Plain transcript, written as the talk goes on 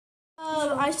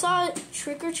I saw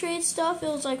trick or treat stuff. It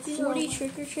was like 40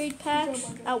 trick or treat packs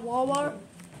at Walmart,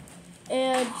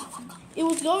 and it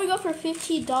was going up for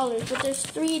 $15. But there's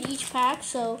 3 in each pack,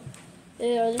 so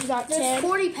there's not 10. There's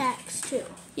 40 packs too.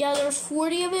 Yeah, there's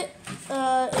 40 of it,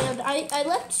 and I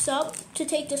left some to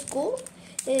take to school,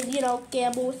 and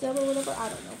gamble with them or whatever. I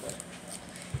don't know. But.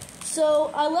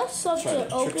 So I left some to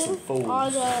open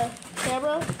on the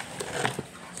camera.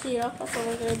 So that's what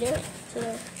we're gonna do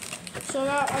today. So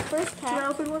now our first pack. Can I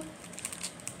open one?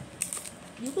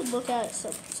 You can look at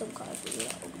some cards, but you're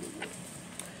not opening it.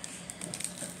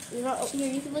 You're not here.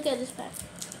 You can look at this pack.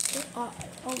 I'll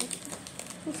look at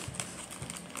it.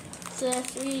 So there's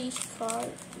 3 of each card.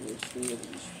 There's 3 of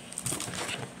these.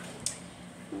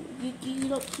 You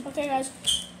don't keep. Okay, guys.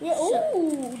 Yeah.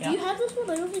 Ooh. Do you have this one?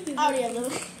 I don't think you do. I already have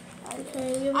them.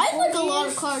 Okay. We have I like a lot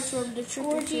of cards from the trick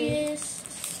or treat.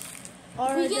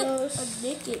 We get a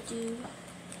Nickit, dude,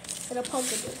 and a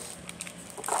pumpkin.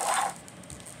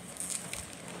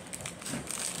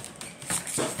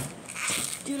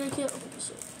 Dude, I can't open this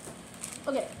yet.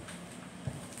 Okay.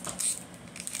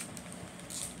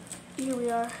 Here we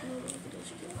are.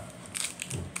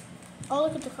 I'll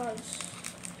look at the cards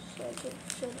so I can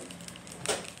show them.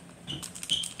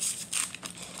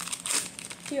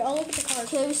 Here, I'll look at the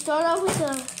cards. Okay, we start off with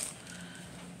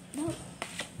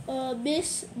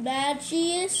Miss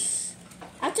Magius.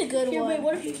 That's a good one. Wait,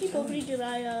 what if you keep opening and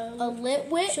I a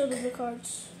Litwick. show them the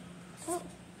cards? Oh.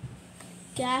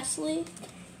 Ghastly.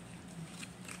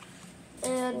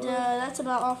 And that's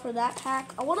about all for that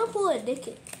pack. I want to pull a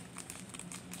Nickit.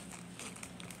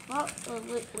 Not a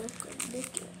Litwick, a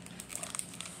Nickit.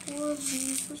 4 of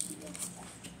these.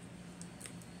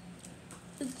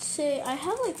 Let's say I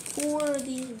have like 4 of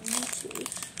these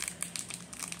Mewtwo's.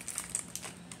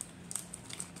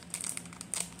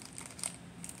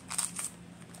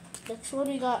 Next one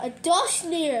we got a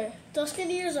Dusknear.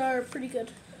 Dusknears are pretty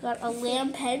good. Got a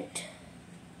Lampent.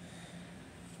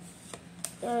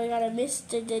 I got a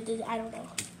I don't know.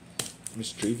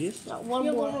 Mischievous? Got one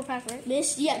you more. Have one more pack, right?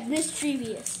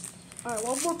 Mischievous. Alright,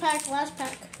 one more pack, last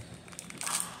pack.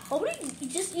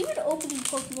 Even opening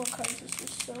Pokemon cards is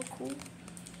just so cool.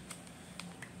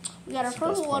 We got a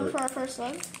purple one for our first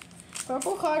one.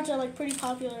 Purple cards are like pretty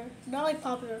popular. Not like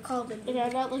popular, common. Okay,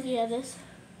 I'm not looking at this.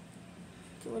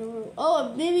 Oh,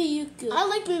 a Mimikyu. I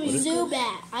like Mimikyu.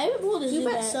 Zubat. I haven't pulled a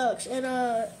Zubat. Zubat sucks. And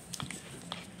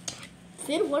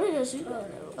Finn wanted a Zubat.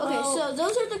 Okay, so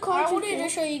those are the cards. I wanted to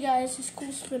show you guys this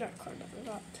cool spin art card that we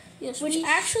got. Yes, which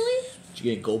actually, did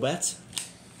you get Golbats?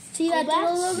 See that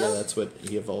Ditto logo? Yeah, that's what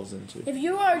he evolves into. If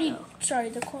you already, sorry,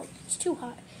 the quote it's too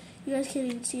high. You guys can't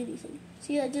even see anything.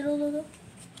 See that Ditto logo?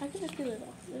 I can just peel it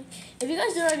off. If you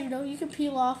guys don't already know, you can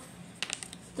peel off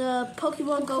the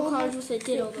Pokemon Go cards with a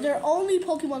Ditto logo. They're only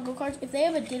Pokemon Go cards. If they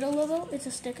have a Ditto logo, it's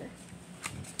a sticker.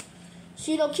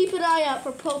 So keep an eye out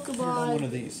for Pokemon one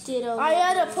of these. Ditto. I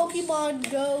had a Pokemon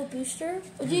Go booster.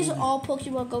 Are these all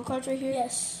Pokemon Go cards right here?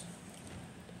 Yes.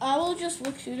 I will just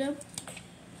look through them.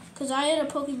 Because I had a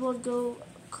Pokemon Go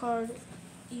card,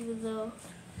 even though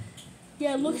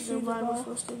look through mine was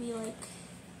supposed to be like.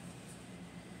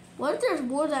 What if there's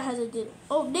more that has a Ditto?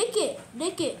 Oh,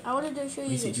 Nickit! I wanted to show you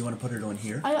this. Do you want to put it on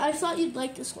here? I thought you'd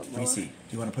like this one more. Reese, do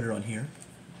you want to put it on here?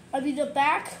 I mean, the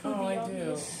back would be I on do.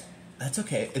 this. That's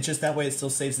okay. It's just that way it still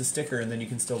saves the sticker, and then you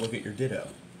can still look at your Ditto.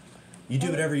 You do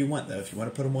whatever you want, though. If you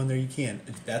want to put them on there, you can.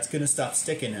 That's going to stop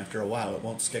sticking after a while. It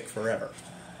won't stick forever.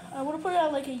 I want to put it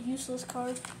on like a useless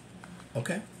card.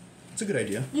 Okay. That's a good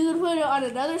idea. You can put it on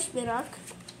another spin arc.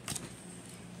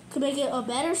 Could make it a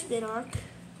better spin arc.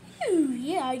 Ooh,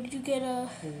 yeah, you get a.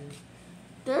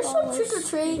 There's some trick or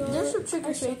treat. There's some trick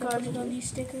or treat cards on these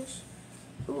stickers.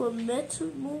 Ooh, a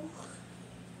Metamo.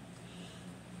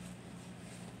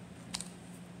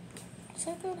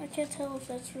 Second, I can't tell if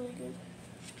that's really good.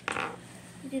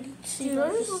 You can see Dude,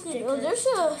 like, there's the sticker. oh, there's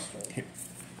a. Here.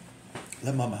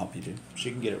 Let Mama help you, dude. She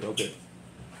can get it real good.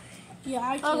 Yeah,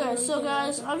 I can't. Okay, really so get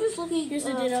guys, it. I'm just looking. Here's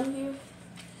the Ditto. through here.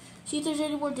 See if there's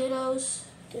any more Dittos.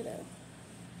 Ditto.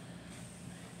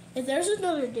 If there's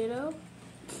another Ditto,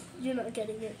 you're not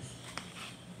getting it.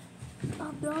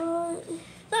 I'm not.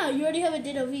 No, you already have a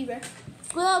Ditto V, right?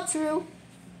 Well, true.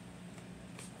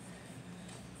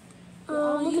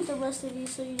 I'll look at the rest of these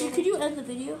so you don't. Could you end the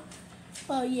video?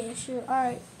 Oh, yeah, sure.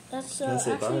 Alright. That's, Can I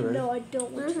say bye, actually, right? no, I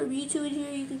don't want There's to. a Mewtwo in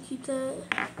here. You can keep that.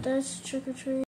 That's Trick or Treat.